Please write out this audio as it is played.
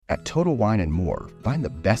At Total Wine & More, find the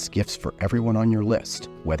best gifts for everyone on your list,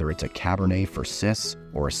 whether it's a Cabernet for Sis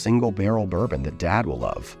or a single barrel bourbon that Dad will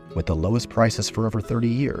love. With the lowest prices for over 30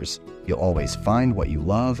 years, you'll always find what you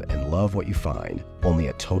love and love what you find. Only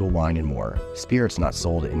at Total Wine & More. Spirits not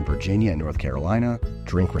sold in Virginia and North Carolina.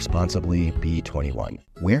 Drink responsibly. B21.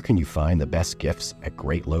 Where can you find the best gifts at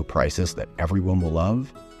great low prices that everyone will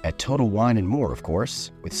love? At Total Wine & More, of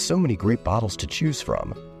course, with so many great bottles to choose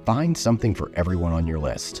from. Find something for everyone on your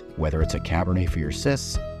list, whether it's a Cabernet for your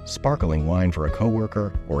sis, sparkling wine for a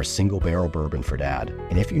coworker, or a single barrel bourbon for Dad.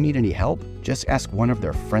 And if you need any help, just ask one of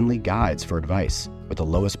their friendly guides for advice. With the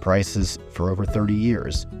lowest prices for over 30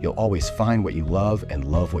 years, you'll always find what you love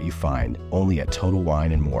and love what you find. Only at Total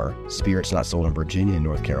Wine & More. Spirits not sold in Virginia and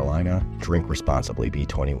North Carolina. Drink responsibly.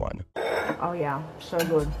 B21. Oh yeah, so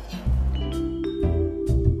good.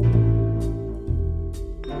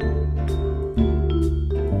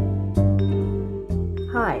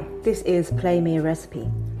 Hi, this is Play Me a Recipe.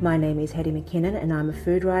 My name is Hetty McKinnon and I'm a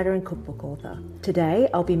food writer and cookbook author. Today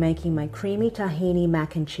I'll be making my creamy tahini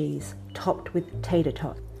mac and cheese topped with tater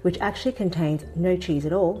tot, which actually contains no cheese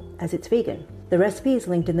at all as it's vegan. The recipe is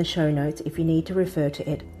linked in the show notes if you need to refer to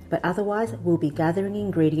it, but otherwise we'll be gathering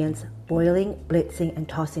ingredients, boiling, blitzing and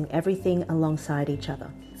tossing everything alongside each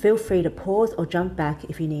other. Feel free to pause or jump back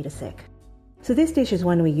if you need a sec. So this dish is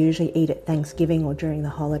one we usually eat at Thanksgiving or during the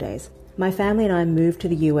holidays. My family and I moved to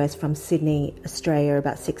the US from Sydney, Australia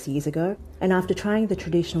about 6 years ago, and after trying the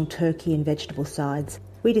traditional turkey and vegetable sides,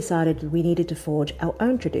 we decided we needed to forge our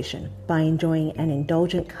own tradition by enjoying an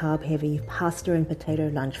indulgent carb-heavy pasta and potato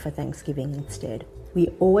lunch for Thanksgiving instead. We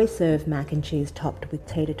always serve mac and cheese topped with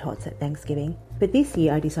tater tots at Thanksgiving, but this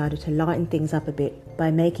year I decided to lighten things up a bit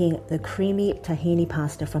by making the creamy tahini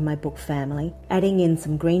pasta from my book Family, adding in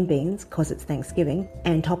some green beans, cause it's Thanksgiving,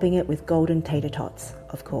 and topping it with golden tater tots,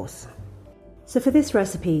 of course. So for this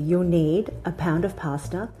recipe, you'll need a pound of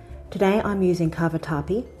pasta. Today I'm using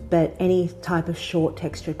cavatappi, but any type of short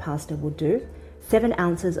textured pasta will do. 7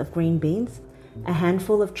 ounces of green beans, a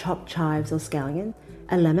handful of chopped chives or scallion,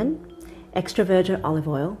 a lemon, extra virgin olive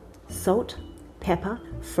oil, salt, pepper,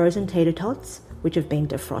 frozen tater tots, which have been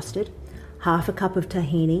defrosted, half a cup of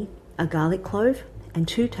tahini, a garlic clove, and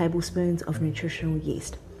 2 tablespoons of nutritional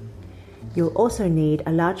yeast. You'll also need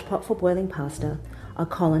a large pot for boiling pasta, a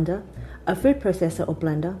colander, a food processor or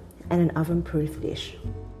blender, and an oven-proof dish.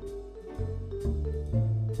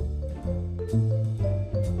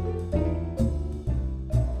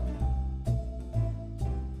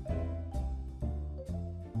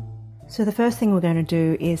 So the first thing we're going to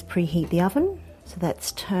do is preheat the oven. So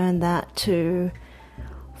let's turn that to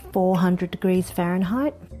 400 degrees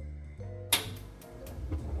Fahrenheit.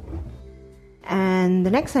 And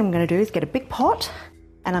the next thing I'm going to do is get a big pot,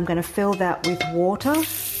 and I'm going to fill that with water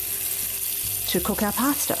to cook our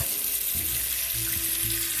pasta.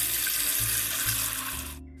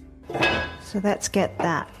 So let's get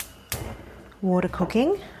that water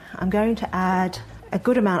cooking. I'm going to add a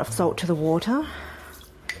good amount of salt to the water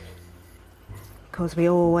because we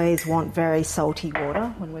always want very salty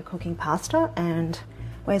water when we're cooking pasta. And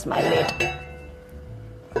where's my lid?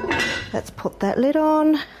 Let's put that lid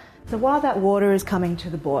on. So while that water is coming to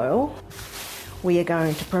the boil, we are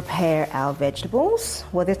going to prepare our vegetables.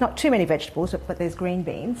 Well, there's not too many vegetables, but there's green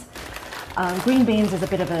beans. Green beans is a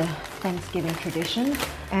bit of a Thanksgiving tradition,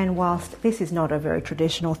 and whilst this is not a very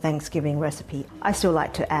traditional Thanksgiving recipe, I still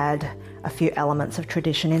like to add a few elements of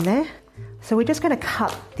tradition in there. So we're just going to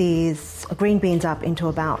cut these green beans up into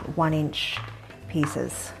about 1-inch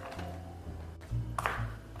pieces.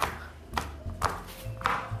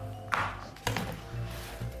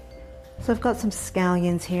 So I've got some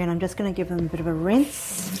scallions here and I'm just going to give them a bit of a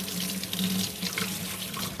rinse.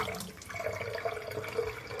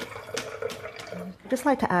 I just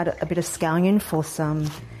like to add a bit of scallion for some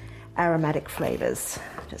aromatic flavours.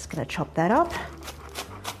 Just going to chop that up.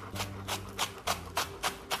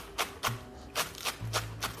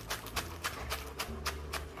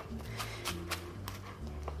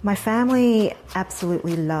 My family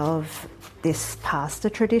absolutely love this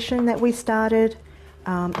pasta tradition that we started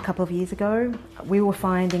a couple of years ago. We were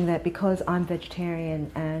finding that because I'm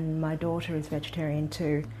vegetarian and my daughter is vegetarian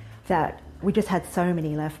too, that we just had so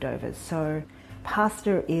many leftovers. So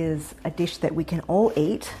pasta is a dish that we can all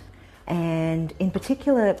eat, and in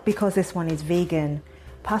particular because this one is vegan,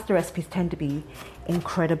 pasta recipes tend to be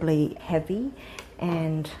incredibly heavy,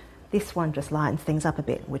 and this one just lightens things up a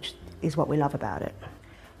bit, which is what we love about it.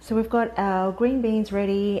 So we've got our green beans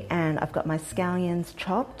ready and I've got my scallions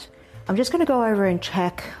chopped. I'm just going to go over and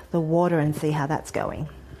check the water and see how that's going.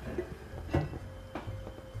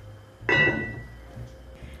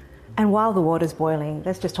 And And while the water's boiling,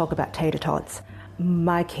 let's just talk about tater tots.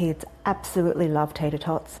 My kids absolutely love tater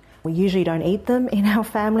tots. We usually don't eat them in our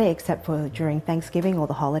family except for during Thanksgiving or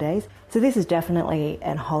the holidays. So this is definitely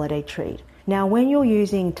a holiday treat. Now, when you're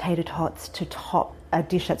using tater tots to top a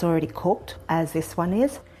dish that's already cooked, as this one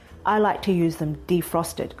is, I like to use them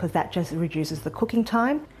defrosted because that just reduces the cooking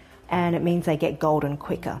time and it means they get golden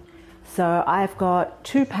quicker. So I've got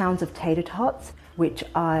 2 pounds of tater tots, which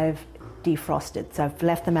I've defrosted. So I've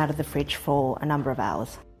left them out of the fridge for a number of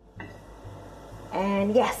hours.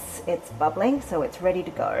 And yes, it's bubbling, so it's ready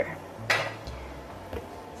to go. So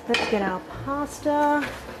let's get our pasta.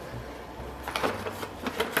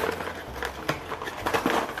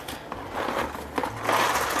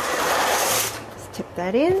 Let's tip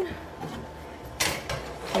that in.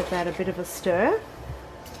 Give that a bit of a stir.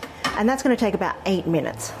 And that's going to take about 8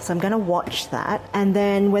 minutes. So I'm going to watch that. And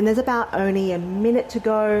then when there's about only a minute to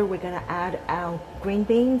go, we're going to add our green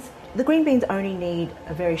beans. The green beans only need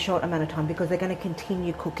a very short amount of time because they're going to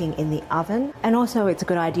continue cooking in the oven. And also it's a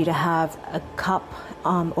good idea to have a cup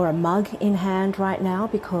or a mug in hand right now,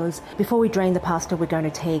 because before we drain the pasta, we're going to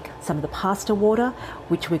take some of the pasta water,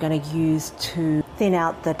 which we're going to use to thin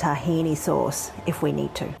out the tahini sauce if we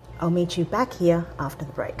need to. I'll meet you back here after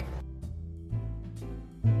the break.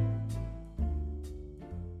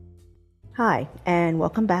 Hi, and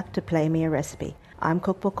welcome back to Play Me a Recipe. I'm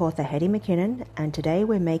cookbook author Hetty McKinnon, and today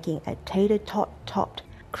we're making a tater tot topped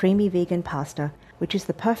creamy vegan pasta, which is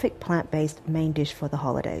the perfect plant-based main dish for the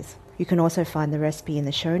holidays. You can also find the recipe in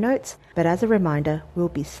the show notes, but as a reminder, we'll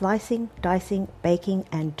be slicing, dicing, baking,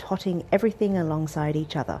 and totting everything alongside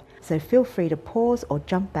each other. So feel free to pause or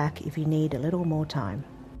jump back if you need a little more time.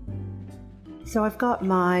 So I've got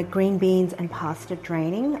my green beans and pasta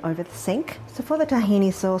draining over the sink. So for the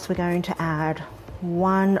tahini sauce, we're going to add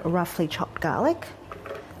 1 roughly chopped garlic.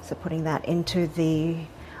 So putting that into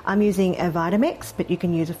I'm using a Vitamix, but you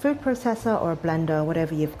can use a food processor or a blender,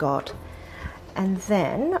 whatever you've got. And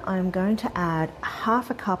then I'm going to add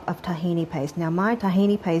 1/2 cup of tahini paste. Now my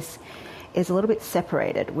tahini paste is a little bit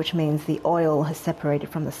separated, which means the oil has separated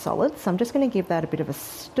from the solids. So I'm just going to give that a bit of a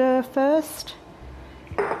stir first.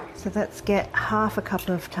 So let's get 1/2 cup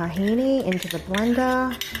of tahini into the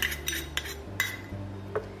blender.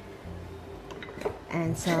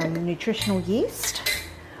 And some nutritional yeast,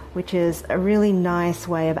 which is a really nice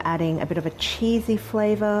way of adding a bit of a cheesy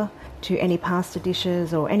flavor to any pasta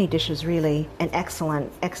dishes or any dishes really. An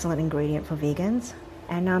excellent ingredient for vegans.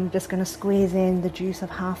 And I'm just going to squeeze in the juice of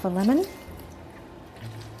 1/2 lemon.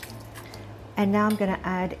 And now I'm going to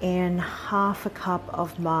add in 1/2 cup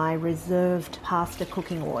of my reserved pasta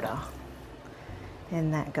cooking water.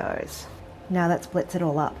 And that goes. Now let's blitz it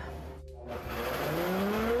all up.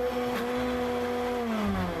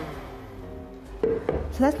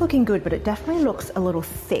 So that's looking good, but it definitely looks a little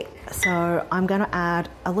thick. So I'm going to add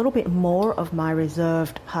a little bit more of my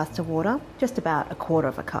reserved pasta water, just about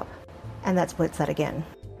 1/4 cup. And let's blitz that again.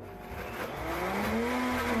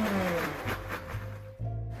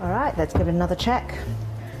 All right, let's give it another check.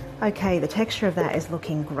 Okay, the texture of that is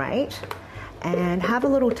looking great. And have a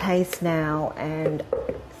little taste now and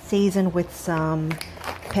season with some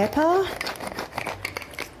pepper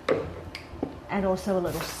and also a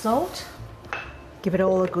little salt. Give it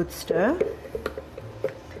all a good stir.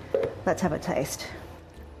 Let's have a taste.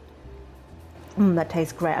 That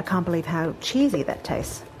tastes great. I can't believe how cheesy that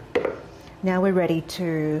tastes. Now we're ready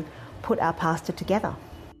to put our pasta together.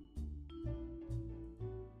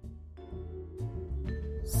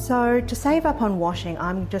 So to save up on washing,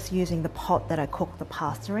 I'm just using the pot that I cooked the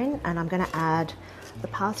pasta in, and I'm going to add the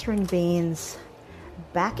pasta and beans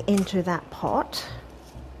back into that pot.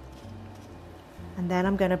 And then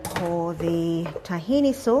I'm going to pour the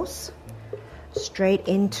tahini sauce straight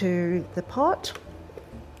into the pot.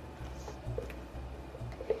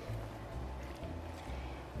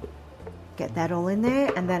 Get that all in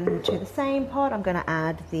there, and then to the same pot I'm going to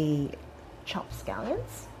add the chopped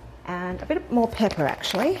scallions and a bit more pepper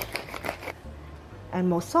actually, and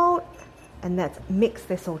more salt, and let's mix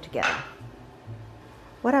this all together.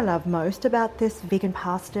 What I love most about this vegan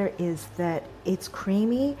pasta is that it's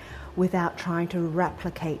creamy without trying to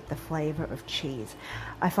replicate the flavor of cheese.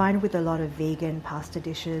 I find with a lot of vegan pasta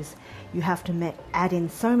dishes, you have to add in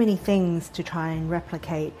so many things to try and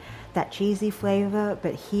replicate that cheesy flavor,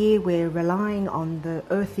 but here we're relying on the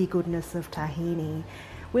earthy goodness of tahini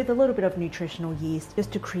with a little bit of nutritional yeast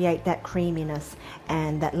just to create that creaminess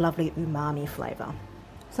and that lovely umami flavor.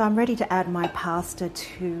 So I'm ready to add my pasta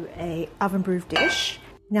to a oven-proof dish.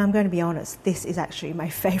 Now I'm going to be honest, this is actually my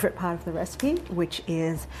favorite part of the recipe, which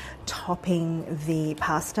is topping the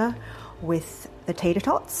pasta with the tater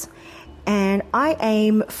tots. And I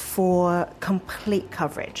aim for complete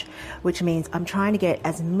coverage, which means I'm trying to get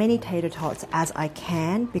as many tater tots as I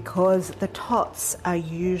can because the tots are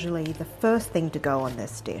usually the first thing to go on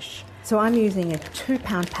this dish. So I'm using a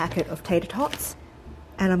 2-pound packet of tater tots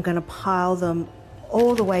and I'm going to pile them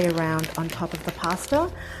all the way around on top of the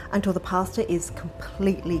pasta until the pasta is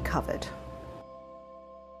completely covered.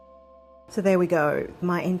 So there we go,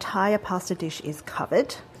 my entire pasta dish is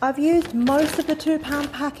covered. I've used most of the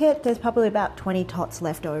 2-pound packet. There's probably about 20 tots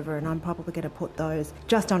left over and I'm probably going to put those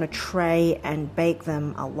just on a tray and bake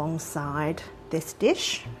them alongside this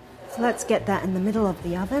dish. So let's get that in the middle of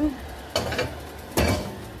the oven.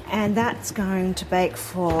 And that's going to bake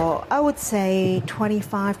for, I would say,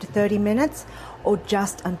 25 to 30 minutes or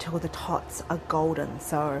just until the tots are golden.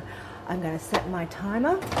 So I'm going to set my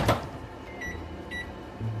timer.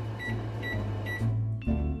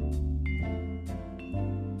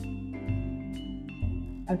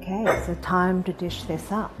 Okay, so time to dish this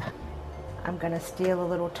up. I'm going to steal a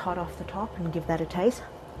little tot off the top and give that a taste.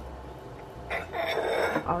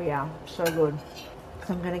 Oh yeah, so good.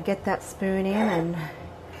 So I'm going to get that spoon in and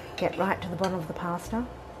get right to the bottom of the pasta.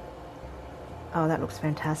 Oh, that looks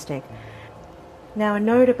fantastic. Now a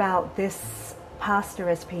note about this pasta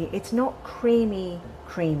recipe, it's not creamy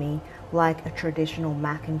like a traditional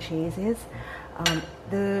mac and cheese is.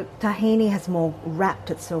 The tahini has more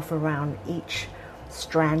wrapped itself around each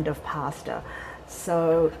strand of pasta,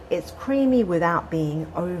 so it's creamy without being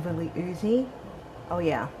overly oozy. Oh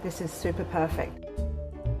yeah, this is super perfect.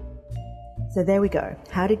 So there we go.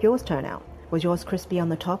 How did yours turn out? Was yours crispy on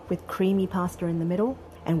the top with creamy pasta in the middle?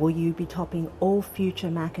 And will you be topping all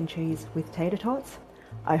future mac and cheese with tater tots?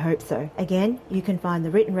 I hope so. Again, you can find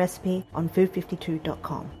the written recipe on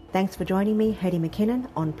food52.com. Thanks for joining me, Hetty McKinnon,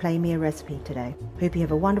 on Play Me a Recipe today. Hope you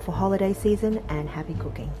have a wonderful holiday season and happy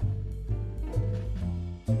cooking.